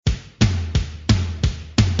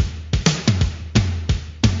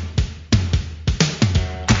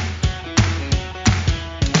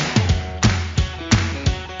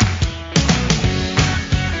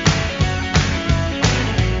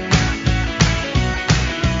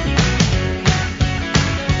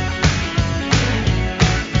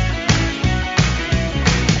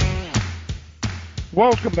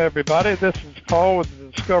Welcome, everybody. This is Paul with the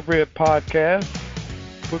Discovery It podcast.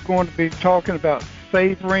 We're going to be talking about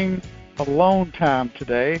savoring alone time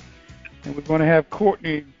today, and we're going to have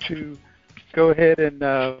Courtney to go ahead and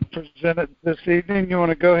present it this evening. You want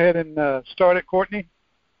to go ahead and start it, Courtney?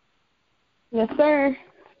 Yes, sir.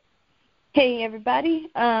 Hey, everybody.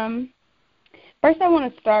 First, I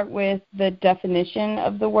want to start with the definition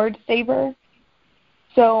of the word savor.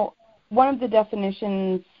 So one of the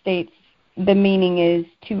definitions states the meaning is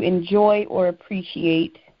to enjoy or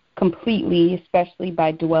appreciate completely, especially by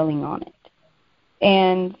dwelling on it.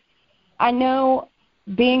 And I know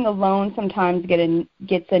being alone sometimes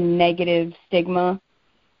gets a negative stigma.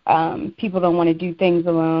 People don't want to do things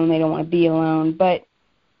alone. They don't want to be alone. But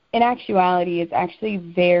in actuality, it's actually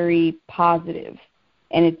very positive,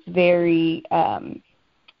 and it's very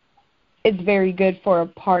good for a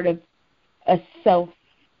part of a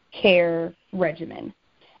self-care regimen.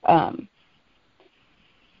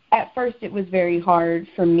 At first, it was very hard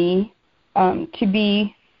for me to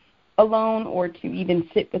be alone or to even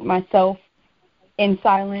sit with myself in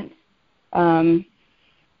silence. I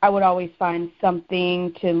would always find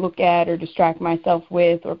something to look at or distract myself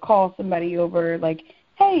with, or call somebody over like,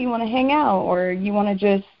 hey, you want to hang out, or you want to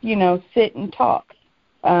just, sit and talk,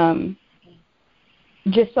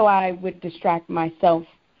 just so I would distract myself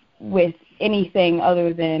with anything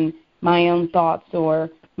other than my own thoughts or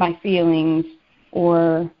my feelings,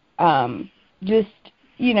 or just,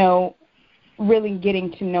 really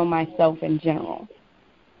getting to know myself in general.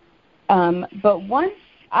 But once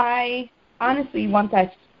I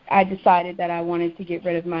decided that I wanted to get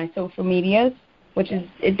rid of my social medias,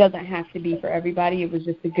 it doesn't have to be for everybody. It was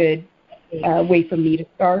just a good way for me to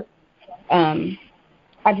start. I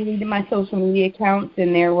deleted my social media accounts,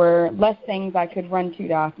 and there were less things I could run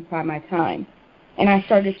to occupy my time. And I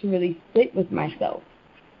started to really sit with myself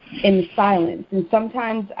in the silence. And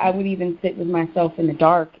sometimes I would even sit with myself in the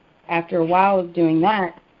dark. After a while of doing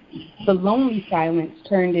that, the lonely silence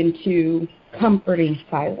turned into comforting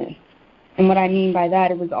silence. And what I mean by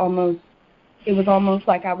that, it was almost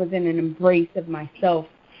like I was in an embrace of myself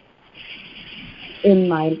in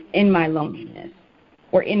my loneliness,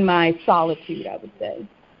 or in my solitude, I would say.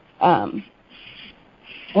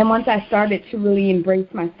 And once I started to really embrace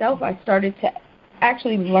myself, I started to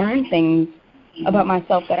actually learn things about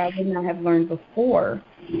myself that I would not have learned before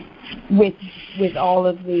with all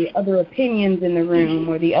of the other opinions in the room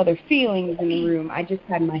or the other feelings in the room. I just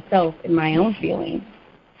had myself and my own feelings.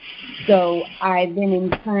 So I then in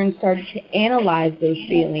turn started to analyze those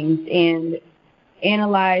feelings and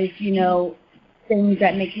analyze, things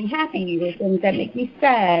that make me happy or things that make me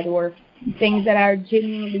sad or things that I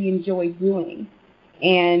genuinely enjoy doing.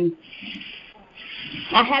 And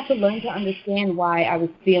I had to learn to understand why I was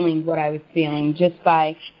feeling what I was feeling just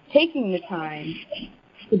by taking the time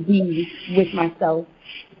to be with myself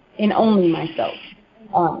and only myself.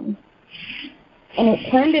 And it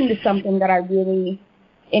turned into something that I really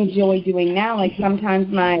enjoy doing now. Like sometimes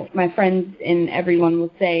my friends and everyone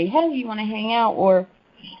will say, hey, you want to hang out? Or,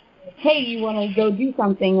 hey, you want to go do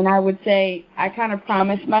something? And I would say, I kind of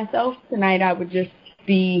promised myself tonight I would just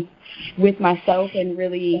be with myself and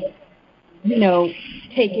really,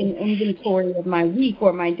 take an inventory of my week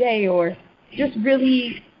or my day, or just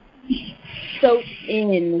really soak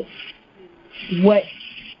in what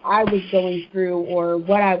I was going through or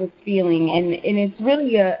what I was feeling. And it's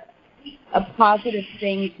really a positive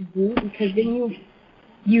thing to do, because then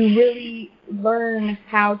you really learn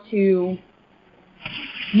how to,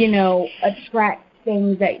 attract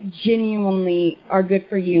things that genuinely are good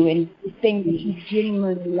for you and things that you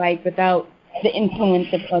genuinely like without the influence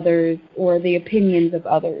of others or the opinions of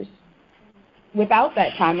others. Without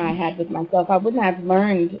that time I had with myself, I wouldn't have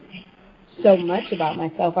learned so much about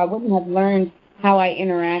myself. I wouldn't have learned how I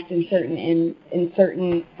interact in certain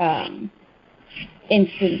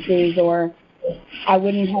instances, or I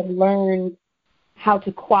wouldn't have learned how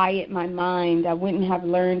to quiet my mind. I wouldn't have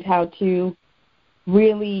learned how to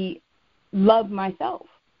really love myself.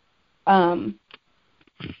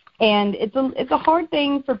 And it's a hard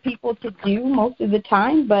thing for people to do most of the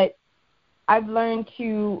time, but I've learned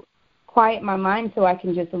to quiet my mind so I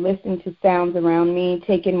can just listen to sounds around me,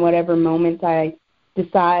 take in whatever moments I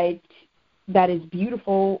decide that is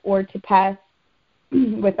beautiful, or to pass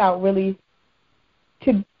without really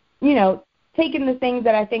taking the things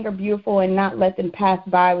that I think are beautiful and not let them pass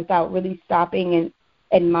by without really stopping and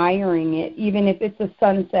admiring it, even if it's a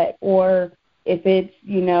sunset or if it's,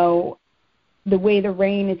 the way the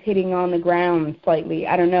rain is hitting on the ground slightly.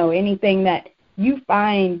 I don't know, anything that you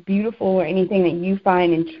find beautiful or anything that you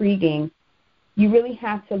find intriguing, you really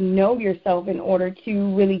have to know yourself in order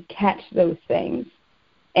to really catch those things.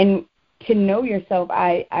 And to know yourself,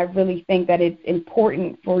 I really think that it's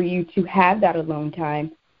important for you to have that alone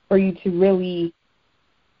time, for you to really,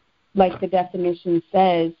 like the definition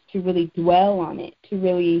says, to really dwell on it, to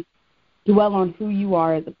really dwell on who you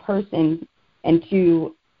are as a person, and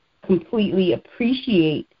to completely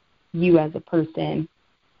appreciate you as a person.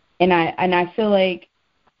 And I feel like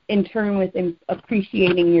in turn with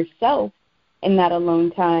appreciating yourself in that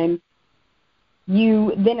alone time,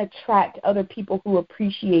 you then attract other people who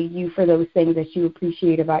appreciate you for those things that you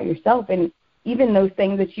appreciate about yourself. And even those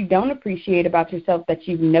things that you don't appreciate about yourself that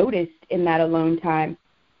you've noticed in that alone time,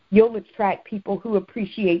 you'll attract people who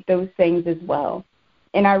appreciate those things as well.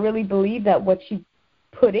 And I really believe that what you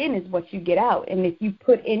put in is what you get out. And if you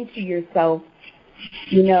put into yourself,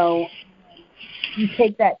 you know, you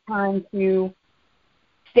take that time to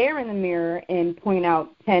stare in the mirror and point out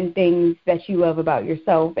 10 things that you love about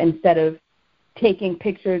yourself instead of taking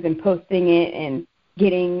pictures and posting it and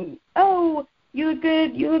getting, oh, you look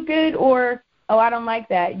good, or, oh, I don't like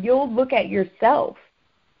that. You'll look at yourself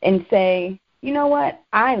and say, you know what,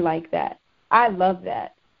 I like that. I love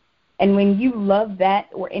that. And when you love that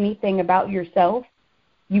or anything about yourself,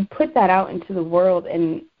 you put that out into the world,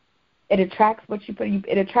 and it attracts what you put.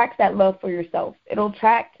 It attracts that love for yourself. It'll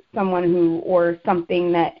attract someone who or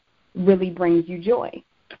something that really brings you joy.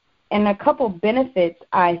 And a couple benefits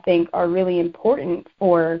I think are really important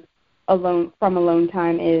from alone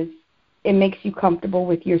time is it makes you comfortable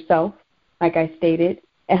with yourself, like I stated.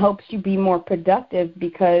 It helps you be more productive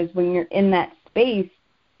because when you're in that space,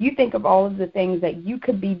 you think of all of the things that you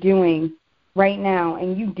could be doing right now,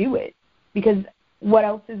 and you do it. Because what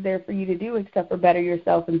else is there for you to do except for better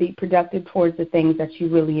yourself and be productive towards the things that you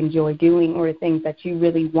really enjoy doing or the things that you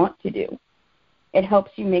really want to do? It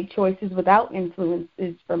helps you make choices without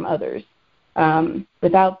influences from others,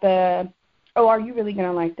 without the, oh, are you really going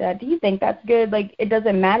to like that? Do you think that's good? Like, it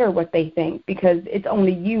doesn't matter what they think because it's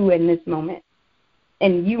only you in this moment.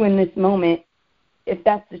 And you in this moment, if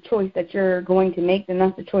that's the choice that you're going to make, then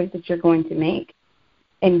that's the choice that you're going to make.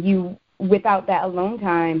 And you, without that alone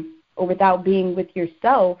time or without being with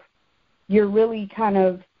yourself, you're really kind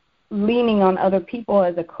of leaning on other people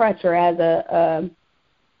as a crutch or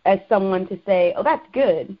as someone to say, oh, that's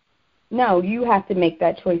good. No, you have to make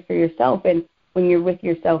that choice for yourself. And when you're with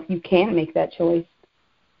yourself, you can make that choice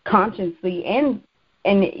consciously. And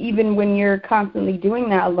even when you're constantly doing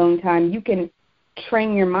that alone time, you can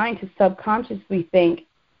train your mind to subconsciously think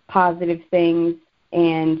positive things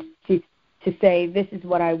and to say, this is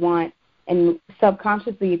what I want. And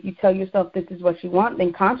subconsciously, if you tell yourself this is what you want,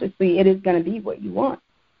 then consciously it is going to be what you want.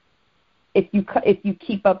 If you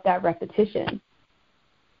keep up that repetition.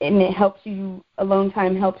 And it helps you, alone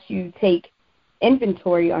time helps you take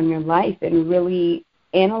inventory on your life and really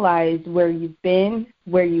analyze where you've been,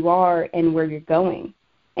 where you are, and where you're going.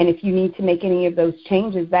 And if you need to make any of those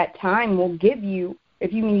changes, that time will give you,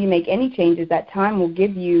 if you need to make any changes, that time will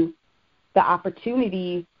give you the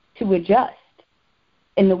opportunity to adjust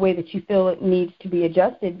in the way that you feel it needs to be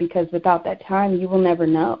adjusted, because without that time, you will never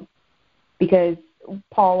know. Because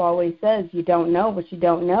Paul always says, you don't know what you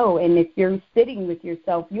don't know. And if you're sitting with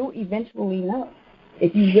yourself, you'll eventually know.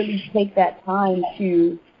 If you really take that time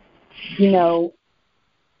to,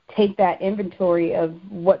 take that inventory of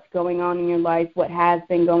what's going on in your life, what had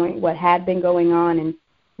been going on, and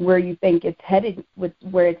where you think it's headed, with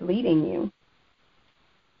where it's leading you.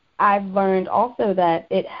 I've learned also that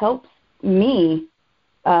it helps me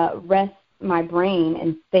rest my brain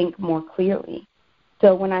and think more clearly.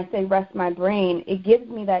 So when I say rest my brain, it gives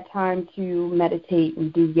me that time to meditate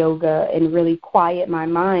and do yoga and really quiet my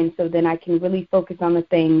mind so then I can really focus on the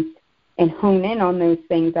things and hone in on those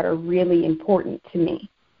things that are really important to me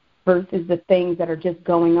versus the things that are just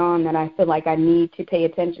going on that I feel like I need to pay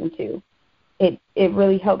attention to. It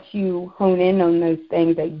really helps you hone in on those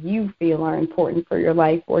things that you feel are important for your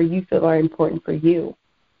life or you feel are important for you.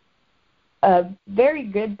 A very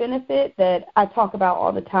good benefit that I talk about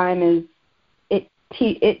all the time is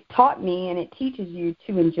it taught me and it teaches you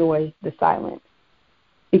to enjoy the silence.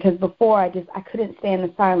 Because before I couldn't stand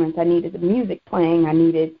the silence. I needed the music playing. I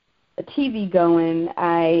needed a TV going.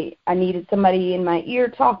 I needed somebody in my ear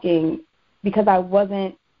talking because I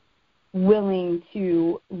wasn't willing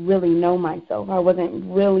to really know myself. I wasn't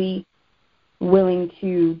really willing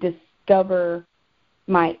to discover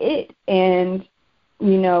my it and,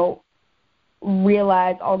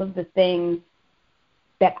 realize all of the things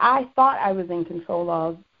that I thought I was in control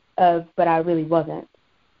of, but I really wasn't.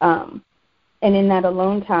 And in that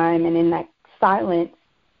alone time and in that silence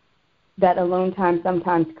that alone time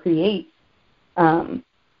sometimes creates,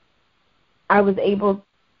 I was able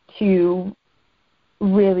to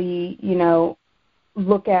really,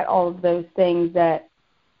 look at all of those things that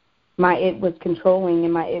my it was controlling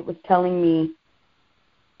and my it was telling me,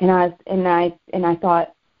 and I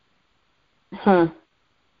thought,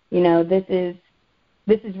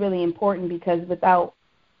 this is really important, because without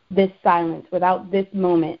this silence, without this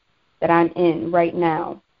moment that I'm in right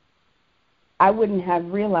now, I wouldn't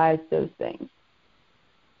have realized those things.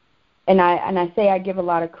 And I say I give a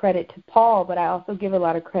lot of credit to Paul, but I also give a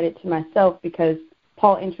lot of credit to myself, because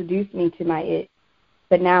Paul introduced me to my it,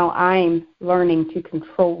 but now I'm learning to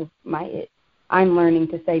control my it. I'm learning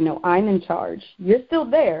to say, no, I'm in charge. You're still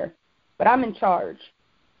there, but I'm in charge.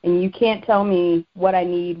 And you can't tell me what I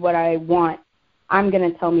need, what I want. I'm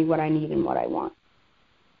going to tell me what I need and what I want.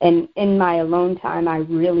 And in my alone time, I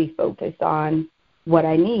really focus on what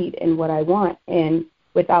I need and what I want. And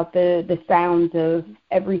without the sounds of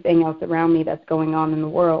everything else around me that's going on in the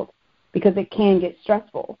world, because it can get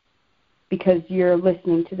stressful, because you're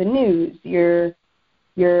listening to the news, you're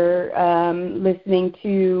listening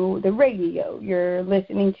to the radio, you're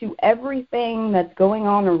listening to everything that's going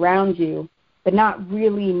on around you, but not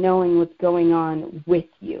really knowing what's going on with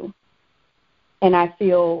you. And I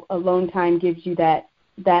feel alone time gives you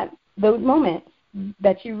those moments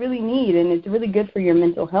that you really need, and it's really good for your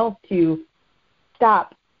mental health to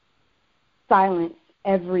stop, silence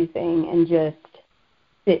everything, and just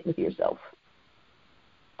sit with yourself.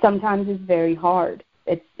 Sometimes it's very hard.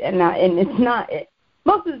 Most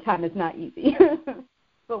of the time it's not easy.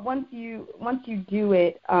 But once you do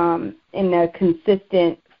it in a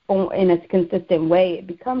consistent way, it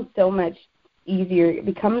becomes so much easier. It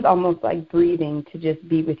becomes almost like breathing, to just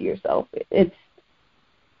be with yourself. It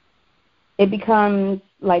becomes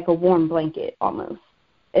like a warm blanket almost.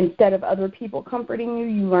 Instead of other people comforting you,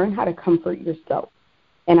 you learn how to comfort yourself.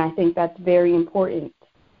 And I think that's very important,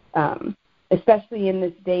 especially in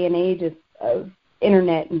this day and age of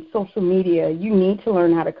internet and social media. You need to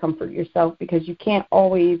learn how to comfort yourself, because you can't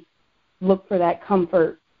always look for that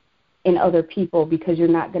comfort in other people, because you're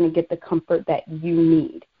not going to get the comfort that you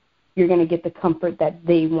need. You're going to get the comfort that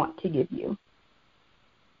they want to give you.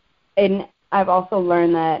 And I've also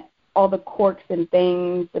learned that all the quirks and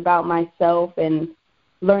things about myself, and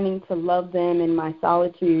learning to love them in my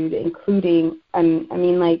solitude, including,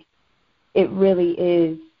 it really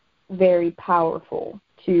is very powerful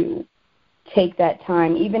to take that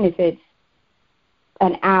time, even if it's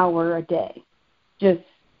an hour a day. Just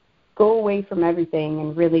go away from everything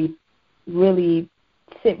and really, really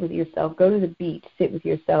sit with yourself. Go to the beach, sit with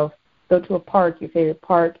yourself. Go to a park, your favorite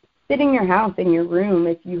park. Sit in your house, in your room,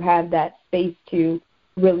 if you have that space to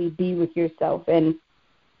really be with yourself. And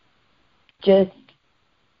just,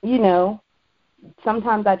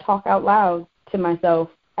 sometimes I talk out loud to myself.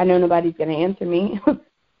 I know nobody's going to answer me,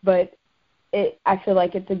 but I feel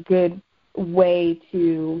like it's a good way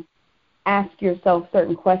to ask yourself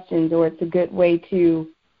certain questions, or it's a good way to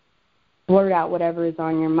blurt out whatever is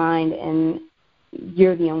on your mind, and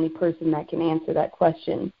you're the only person that can answer that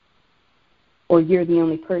question, or you're the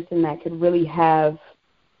only person that could really have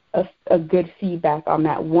a good feedback on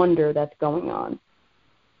that wonder that's going on.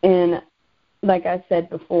 And like I said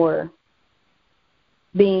before,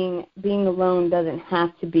 being alone doesn't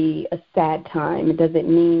have to be a sad time. It doesn't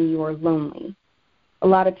mean you're lonely. A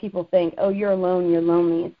lot of people think, oh, you're alone, you're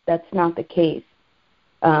lonely. That's not the case.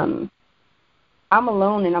 I'm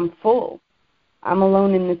alone and I'm full. I'm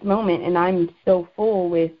alone in this moment, and I'm so full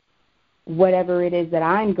with whatever it is that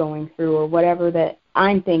I'm going through, or whatever that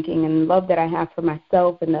I'm thinking, and the love that I have for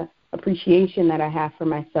myself, and the appreciation that I have for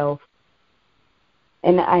myself.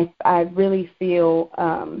 And I really feel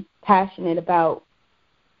passionate about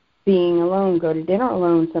being alone. Go to dinner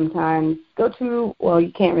alone sometimes.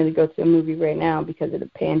 You can't really go to a movie right now because of the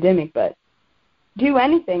pandemic, but do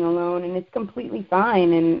anything alone, and it's completely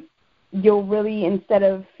fine. And you'll really, instead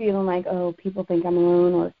of feeling like, oh, people think I'm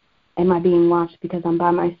alone, or am I being watched because I'm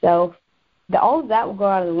by myself, all of that will go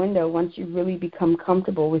out of the window once you really become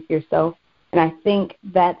comfortable with yourself. And I think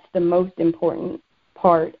that's the most important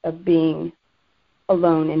part of being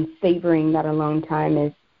alone and savoring that alone time,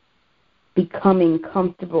 is becoming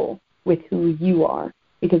comfortable with who you are.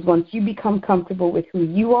 Because once you become comfortable with who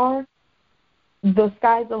you are, the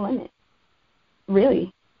sky's the limit.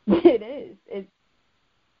 Really, it is.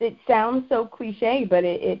 It sounds so cliche, but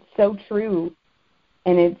it's so true,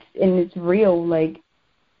 and it's real. Like,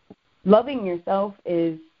 loving yourself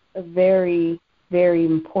is a very, very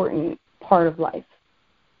important part of life.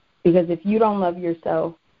 Because if you don't love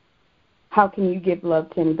yourself, how can you give love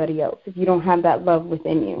to anybody else if you don't have that love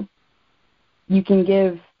within you? You can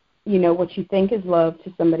give, what you think is love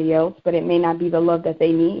to somebody else, but it may not be the love that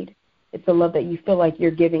they need. It's the love that you feel like you're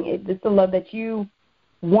giving. It's the love that you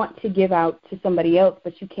want to give out to somebody else,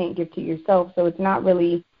 but you can't give to yourself. So it's not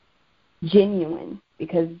really genuine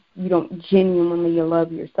because you don't genuinely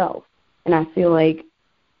love yourself. And I feel like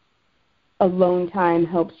alone time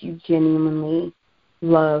helps you genuinely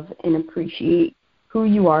love and appreciate who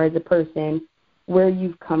you are as a person, where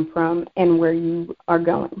you've come from, and where you are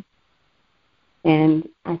going. And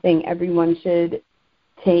I think everyone should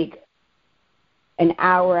take an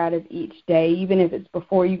hour out of each day, even if it's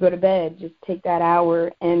before you go to bed. Just take that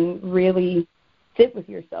hour and really sit with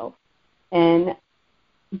yourself and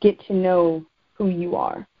get to know who you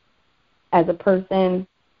are as a person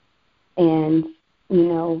and,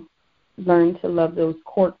 learn to love those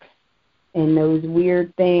quirks and those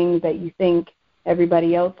weird things that you think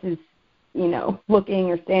everybody else is,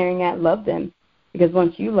 looking or staring at. Love them, because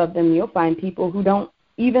once you love them, you'll find people who don't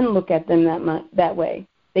even look at them that way.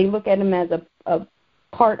 They look at them as a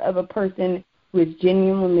part of a person who is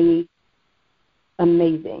genuinely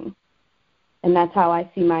amazing, and that's how I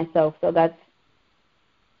see myself. So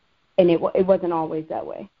it wasn't always that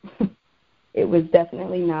way. It was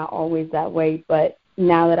definitely not always that way, but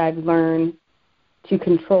now that I've learned to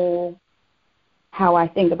control how I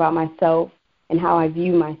think about myself and how I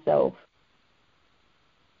view myself,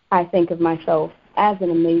 I think of myself as an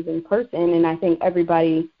amazing person, and I think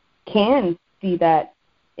everybody can see that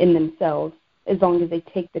in themselves as long as they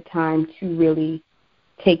take the time to really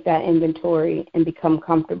take that inventory and become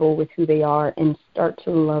comfortable with who they are and start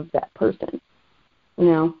to love that person.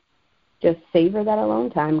 Just savor that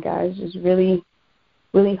alone time, guys. Just really,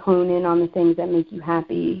 really hone in on the things that make you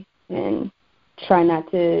happy and try not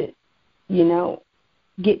to,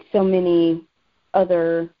 get so many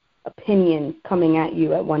other opinions coming at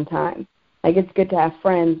you at one time. Like, it's good to have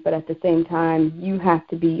friends, but at the same time, you have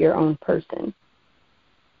to be your own person.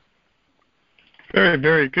 Very,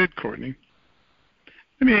 very good, Courtney.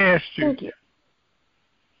 Let me ask you. Thank you.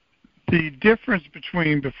 The difference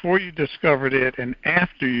between before you discovered it and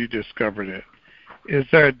after you discovered it, is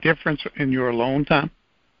there a difference in your alone time?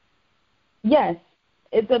 Yes.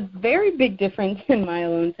 It's a very big difference in my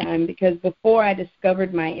alone time, because before I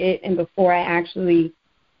discovered my it and before I actually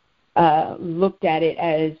looked at it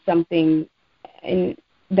as something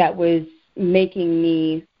that was making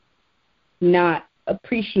me not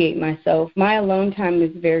appreciate myself, my alone time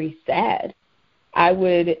was very sad. I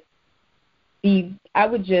would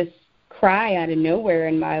just cry out of nowhere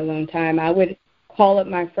in my alone time. I would call up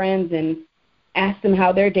my friends and ask them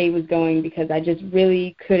how their day was going, because I just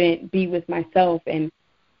really couldn't be with myself, and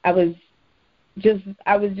I was just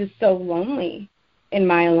so lonely in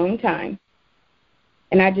my alone time.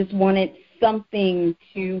 And I just wanted something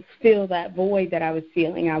to fill that void that I was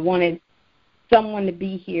feeling. I wanted someone to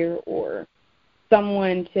be here or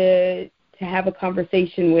someone to have a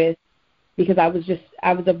conversation with, because I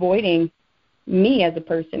was avoiding me as a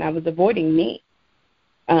person. I was avoiding me.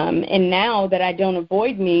 And now that I don't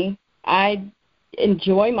avoid me, I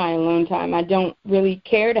enjoy my alone time. I don't really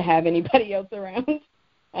care to have anybody else around.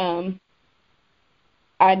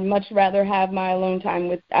 I'd much rather have my alone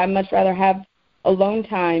time I'd much rather have alone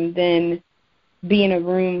time than be in a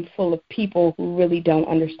room full of people who really don't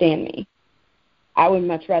understand me. I would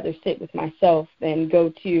much rather sit with myself than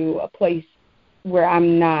go to a place where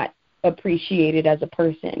I'm not appreciated as a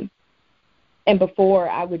person. And before,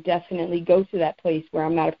 I would definitely go to that place where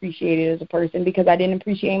I'm not appreciated as a person because I didn't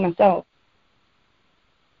appreciate myself.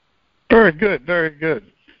 Very good, very good.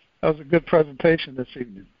 That was a good presentation this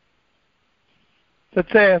evening.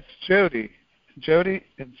 Let's ask Jody. Jody,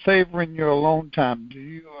 in savoring your alone time, do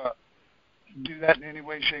you do that in any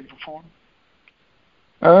way, shape, or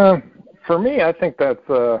form? For me, I think that's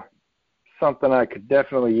something I could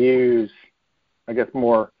definitely use, I guess,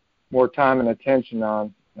 more time and attention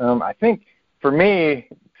on. I think for me,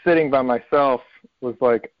 sitting by myself was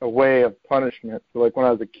like a way of punishment. So like when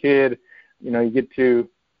I was a kid, you get too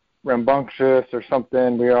rambunctious or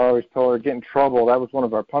something, we were always told, or get in trouble. That was one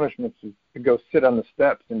of our punishments, is to go sit on the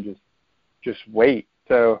steps and just wait.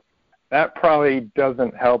 So that probably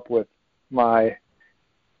doesn't help with my,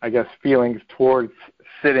 I guess, feelings towards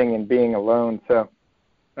sitting and being alone. So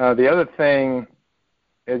the other thing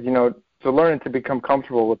is, to learn to become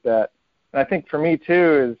comfortable with that. And I think for me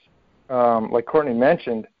too is, like Courtney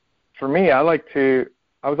mentioned, for me, I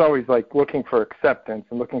was always like looking for acceptance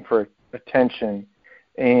and looking for attention.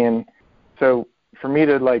 And so for me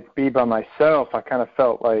to like be by myself, I kind of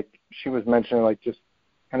felt like she was mentioning, like just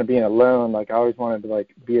kind of being alone. Like I always wanted to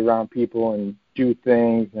like be around people and do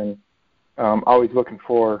things, and always looking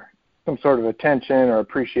for some sort of attention or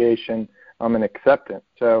appreciation and acceptance.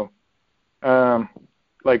 So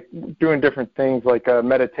like doing different things like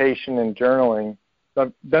meditation and journaling.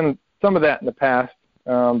 I've done some of that in the past,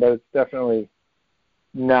 but it's definitely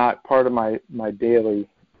not part of my daily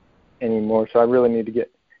anymore. So I really need to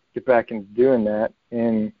get back into doing that,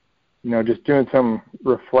 and just doing some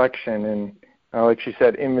reflection and like she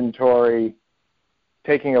said, inventory,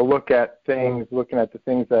 taking a look at things, looking at the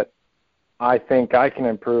things that I think I can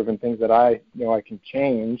improve and things that I can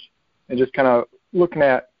change, and just kind of looking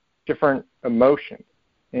at different emotions.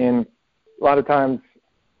 And a lot of times,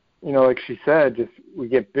 like she said, just we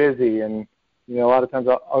get busy, and a lot of times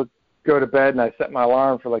I'll go to bed and I set my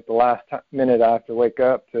alarm for like the last minute I have to wake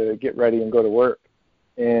up to get ready and go to work.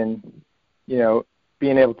 And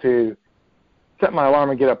being able to set my alarm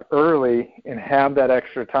and get up early and have that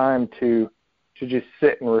extra time to just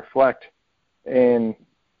sit and reflect and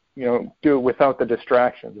do it without the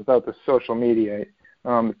distractions, without the social media.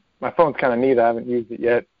 My phone's kind of neat. I haven't used it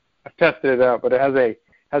yet. I've tested it out, but it has a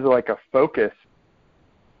focus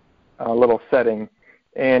little setting,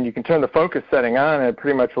 and you can turn the focus setting on, and it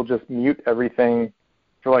pretty much will just mute everything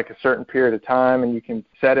for like a certain period of time, and you can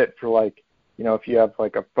set it for like if you have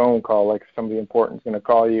like a phone call, like somebody important is going to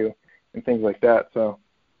call you and things like that. So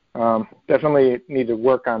definitely need to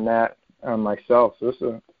work on that myself. So this is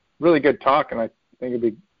a really good talk, and I think it'd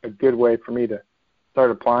be a good way for me to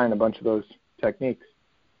start applying a bunch of those techniques.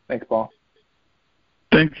 Thanks, Paul.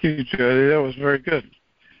 Thank you, Jody. That was very good.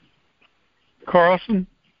 Carlson,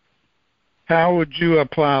 how would you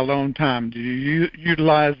apply alone time? Do you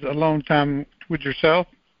utilize alone time with yourself?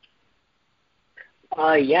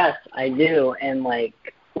 Yes, I do. And like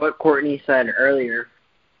what Courtney said earlier,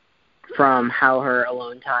 from how her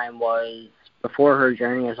alone time was before her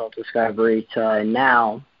journey of self-discovery to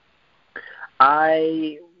now,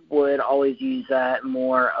 I would always use that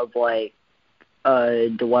more of like a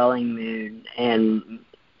dwelling mood, and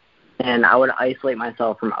I would isolate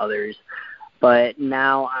myself from others. But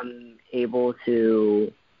now I'm able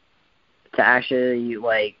to actually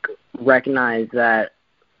like recognize that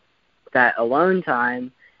alone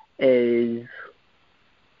time is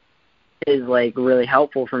like really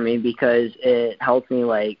helpful for me, because it helps me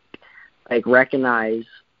like recognize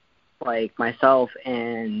like myself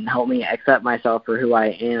and help me accept myself for who I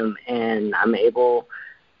am, and I'm able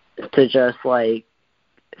to just like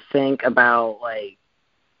think about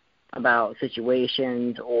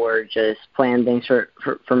situations or just plan things for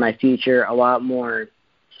my future a lot more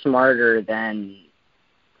smarter than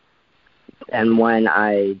when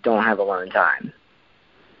I don't have alone time.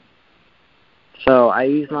 So I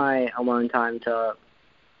use my alone time to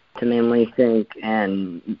mainly think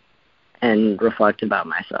and reflect about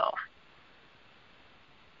myself.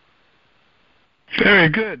 Very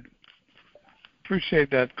good. Appreciate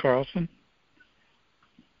that, Carlson.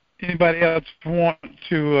 Anybody else want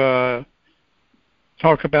to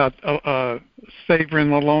talk about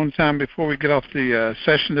savoring alone time before we get off the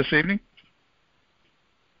session this evening?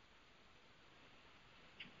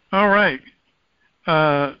 All right.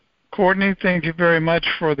 Courtney, thank you very much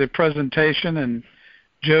for the presentation, and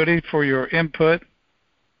Jody for your input,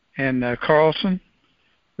 and Carlson.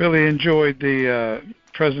 Really enjoyed the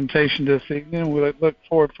presentation this evening. We look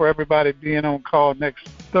forward for everybody being on call next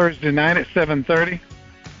Thursday night at 7:30.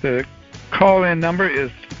 The call-in number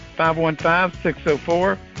is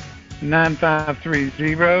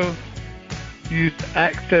 515-604-9530. Use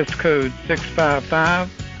access code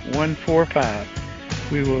 655145.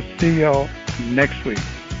 We will see y'all next week.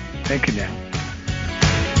 Thank you now.